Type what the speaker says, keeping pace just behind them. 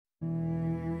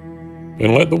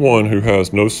and let the one who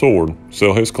has no sword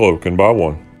sell his cloak and buy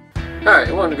one. Alright,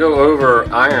 I wanted to go over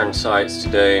iron sights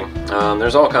today.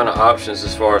 There's all kind of options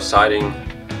as far as sighting.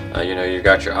 You know, you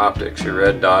got your optics, your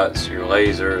red dots, your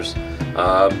lasers,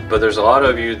 but there's a lot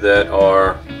of you that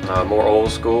are more old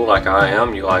school like I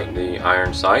am. You like the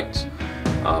iron sights.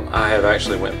 I have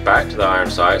actually went back to the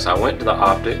iron sights. I went to the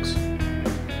optics,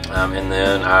 and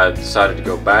then I decided to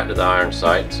go back to the iron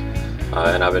sights,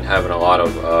 and I've been having a lot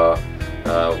of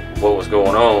what was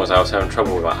going on was I was having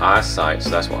trouble with my eyesight, so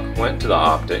that's why I went to the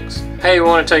optics. Hey, we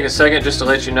want to take a second just to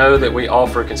let you know that we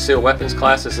offer concealed weapons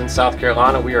classes in South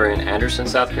Carolina. We are in Anderson,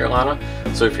 South Carolina,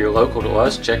 so if you're local to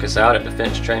us, check us out at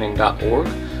defensetraining.org.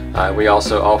 We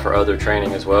also offer other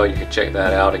training as well. You can check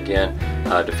that out again,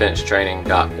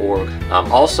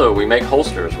 defensetraining.org. Also, we make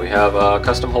holsters. We have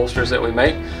custom holsters that we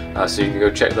make, so you can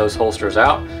go check those holsters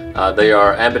out. They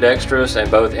are ambidextrous and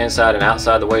both inside and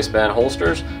outside the waistband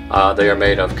holsters. They are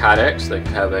made of Kydex. They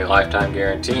have a lifetime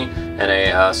guarantee and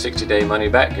a 60-day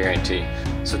money-back guarantee.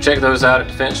 So check those out at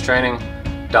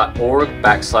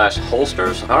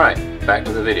defensetraining.org/holsters. All right, back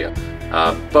to the video.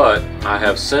 But I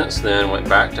have since then went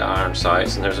back to iron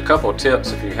sights, and there's a couple of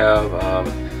tips if you have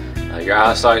your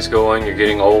eyesight's going, you're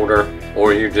getting older,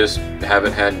 or you just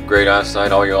haven't had great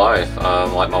eyesight all your life.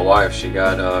 Like my wife, she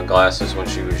got glasses when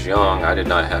she was young. I did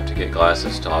not have to get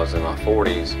glasses till I was in my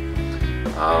 40s.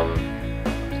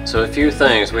 So a few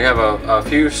things. We have a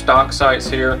few stock sights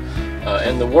here,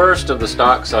 and the worst of the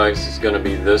stock sights is going to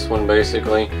be this one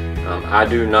basically. I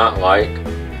do not like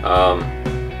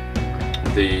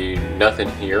the nothing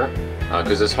here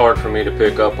because it's hard for me to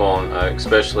pick up on,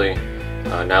 especially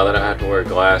now that I have to wear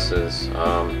glasses.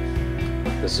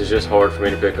 This is just hard for me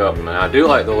to pick up. And I do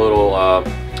like the little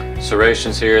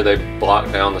serrations here. They block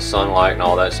down the sunlight and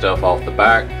all that stuff off the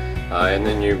back. And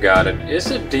then you've got it's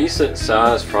a decent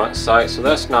sized front sight, so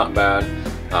that's not bad.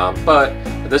 But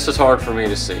this is hard for me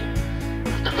to see.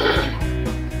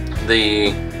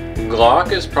 The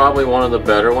Glock is probably one of the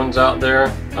better ones out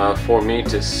there for me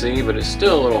to see, but it's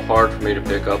still a little hard for me to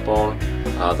pick up on.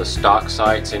 The stock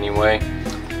sights anyway.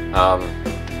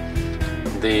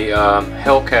 The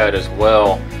Hellcat as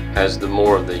well has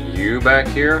more of the U back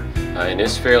here, and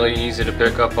it's fairly easy to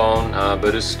pick up on,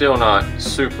 but it's still not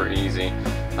super easy.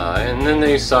 And then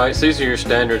these sights, these are your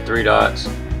standard 3 dots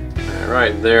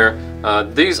right there.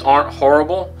 These aren't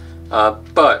horrible,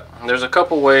 but there's a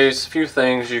couple ways, a few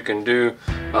things you can do.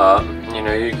 You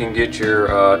know, you can get your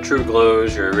True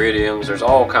Glows, your Iridiums, there's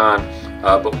all kind.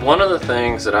 But one of the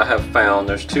things that I have found,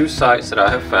 there's 2 sights that I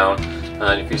have found.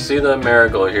 And if you see the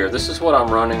Marigold here, this is what I'm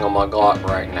running on my Glock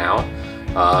right now.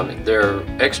 They're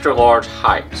extra large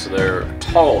height, so they're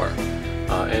taller.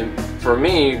 And for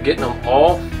me, getting them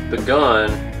off the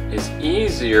gun is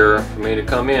easier for me to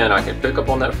come in. I can pick up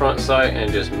on that front sight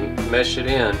and just mesh it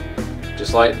in,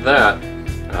 just like that.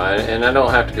 And I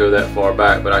don't have to go that far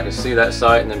back, but I can see that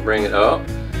sight and then bring it up.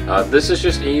 This is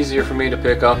just easier for me to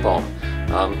pick up on.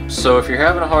 So if you're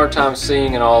having a hard time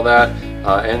seeing and all that,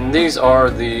 and these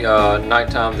are the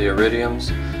nighttime, the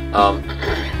Iridiums.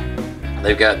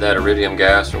 They've got that Iridium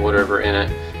gas or whatever in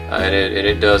it, and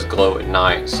it does glow at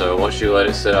night. So once you let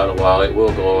it sit out a while, it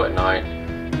will glow at night.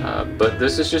 But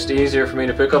this is just easier for me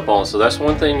to pick up on. So that's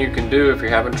one thing you can do if you're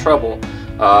having trouble,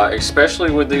 especially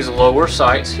with these lower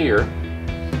sights here.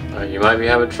 You might be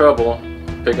having trouble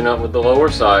picking up with the lower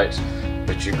sights,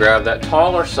 but you grab that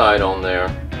taller sight on there,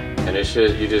 and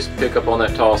you just pick up on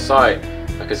that tall sight,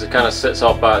 because it kind of sits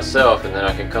off by itself, and then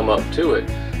I can come up to it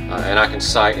and I can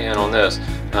sight in on this.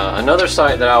 Another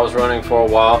sight that I was running for a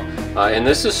while, and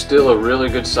this is still a really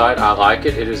good sight. I like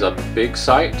it. It is a big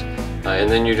sight, and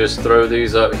then you just throw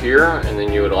these up here and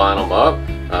then you would line them up.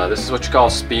 This is what you call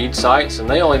speed sights, and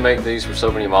they only make these for so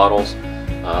many models.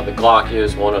 The Glock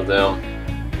is one of them.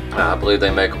 I believe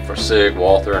they make them for SIG,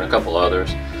 Walther, and a couple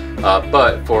others.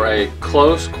 But for a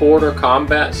close quarter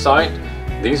combat sight,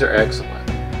 these are excellent.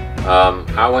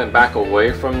 I went back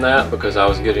away from that because I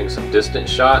was getting some distant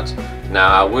shots. Now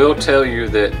I will tell you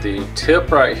that the tip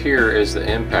right here is the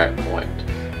impact point.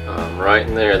 Right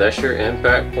in there, that's your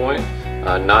impact point.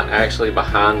 Not actually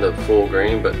behind the full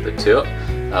green, but the tip.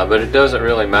 But it doesn't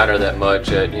really matter that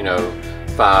much at, you know,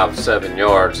 5-7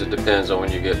 yards. It depends on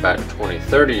when you get back to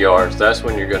 20-30 yards. That's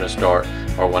when you're going to start,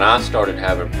 or when I started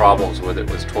having problems with it,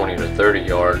 was 20 to 30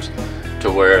 yards, to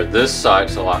where this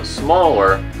sight's a lot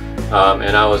smaller,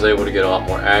 and I was able to get a lot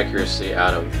more accuracy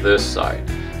out of this sight.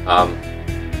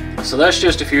 So that's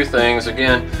just a few things.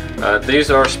 Again, these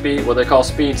are what they call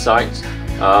speed sights.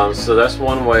 So that's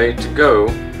one way to go.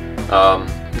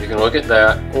 You can look at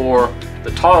that, or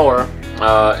the taller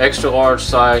extra large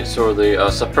sights, or the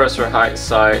suppressor height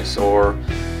sights, or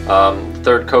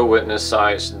third co-witness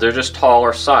sights. They're just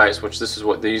taller sights, which this is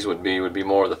what these would be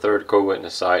more of the third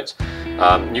co-witness sights.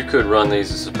 You could run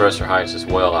these as suppressor heights as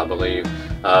well, I believe,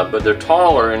 but they're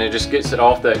taller and it just gets it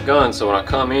off that gun. So when I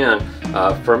come in,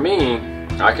 for me,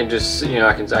 I can just, you know,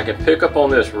 I can pick up on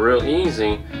this real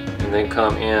easy and then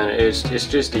come in. It's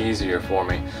just easier for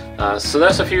me. So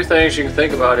that's a few things you can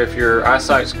think about if your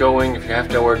eyesight's going, if you have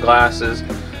to wear glasses.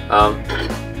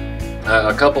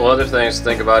 A couple other things to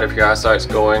think about if your eyesight's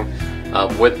going.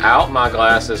 Without my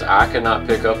glasses, I cannot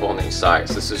pick up on these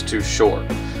sights. This is too short.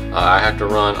 I have to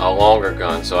run a longer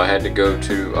gun, so I had to go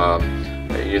to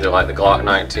either like the Glock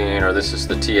 19, or this is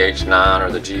the TH9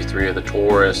 or the G3 of the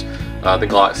Taurus. The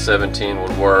Glock 17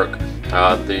 would work.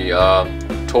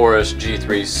 The Taurus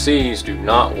G3Cs do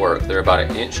not work. They're about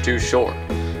an inch too short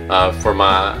for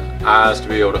my eyes to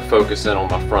be able to focus in on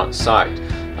my front sight.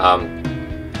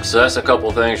 So that's a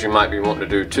couple things you might be wanting to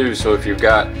do too. So if you've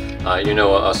got you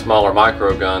know, a smaller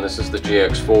micro gun, this is the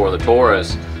GX4, the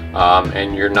Taurus,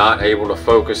 and you're not able to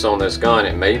focus on this gun,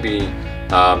 it may be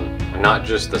not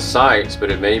just the sights,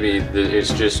 but it may be that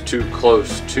it's just too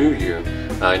close to you.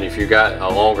 And if you got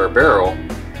a longer barrel,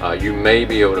 you may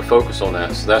be able to focus on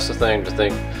that. So that's the thing to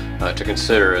think to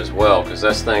consider as well, because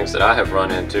that's things that I have run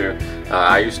into.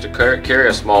 I used to carry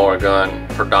a smaller gun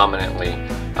predominantly.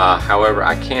 However,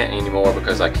 I can't anymore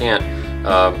because I can't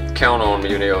count on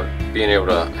being able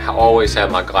to always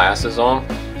have my glasses on.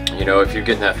 You know, if you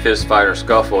get in that fist fight or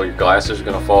scuffle, your glasses are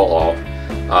going to fall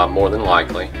off, more than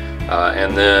likely.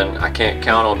 And then I can't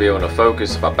count on being able to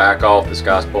focus if I back off, this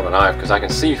guy's pulling a knife, because I can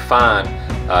see fine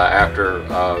after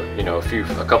you know,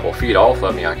 a couple of feet off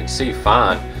of me. I can see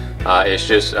fine. It's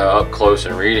just up close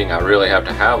and reading, I really have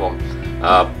to have them.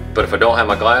 But if I don't have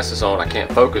my glasses on, I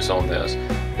can't focus on this.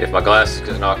 If my glasses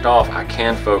get knocked off, I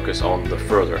can focus on the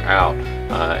further out.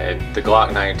 The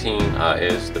Glock 19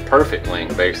 is the perfect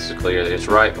length, basically. It's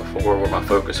right before where my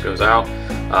focus goes out.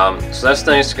 So that's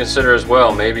things to consider as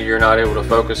well. Maybe you're not able to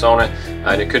focus on it,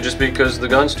 and it could just be because the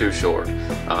gun's too short.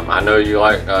 I know you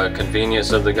like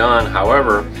convenience of the gun.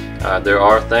 However, there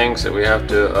are things that we have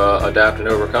to adapt and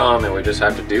overcome, and we just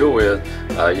have to deal with.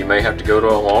 You may have to go to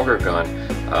a longer gun.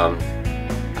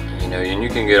 You know, and you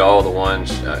can get all the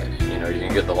ones, you know, you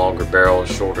can get the longer barrels,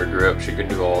 shorter grips, you can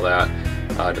do all that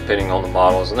depending on the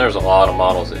models, and there's a lot of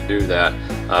models that do that.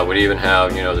 Would even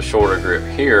have, you know, the shorter grip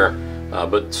here,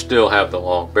 but still have the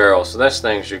long barrel. So that's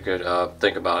things you could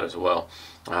think about as well.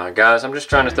 Guys, I'm just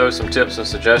trying to throw some tips and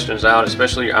suggestions out,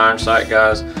 especially your iron sight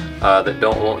guys that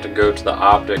don't want to go to the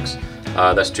optics.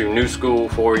 That's too new school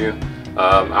for you.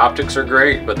 Optics are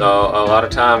great, but a lot of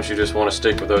times you just want to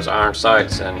stick with those iron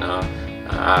sights, and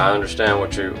I understand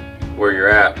where you're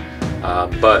at,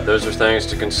 but those are things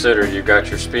to consider. You've got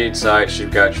your speed sights,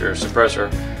 you've got your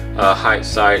suppressor height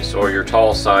sights, or your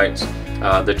tall sights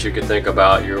that you could think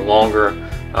about. Your longer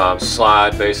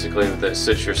slide, basically, that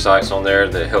sits your sights on there,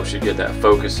 that helps you get that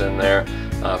focus in there.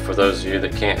 For those of you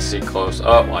that can't see close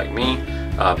up like me,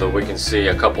 but we can see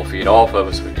a couple feet off of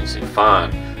us, we can see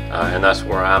fine, and that's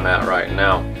where I'm at right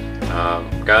now.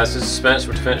 Guys, this is Spence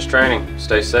with Defense Training.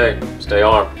 Stay safe, stay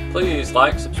armed. Please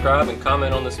like, subscribe, and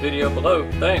comment on this video below.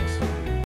 Thanks.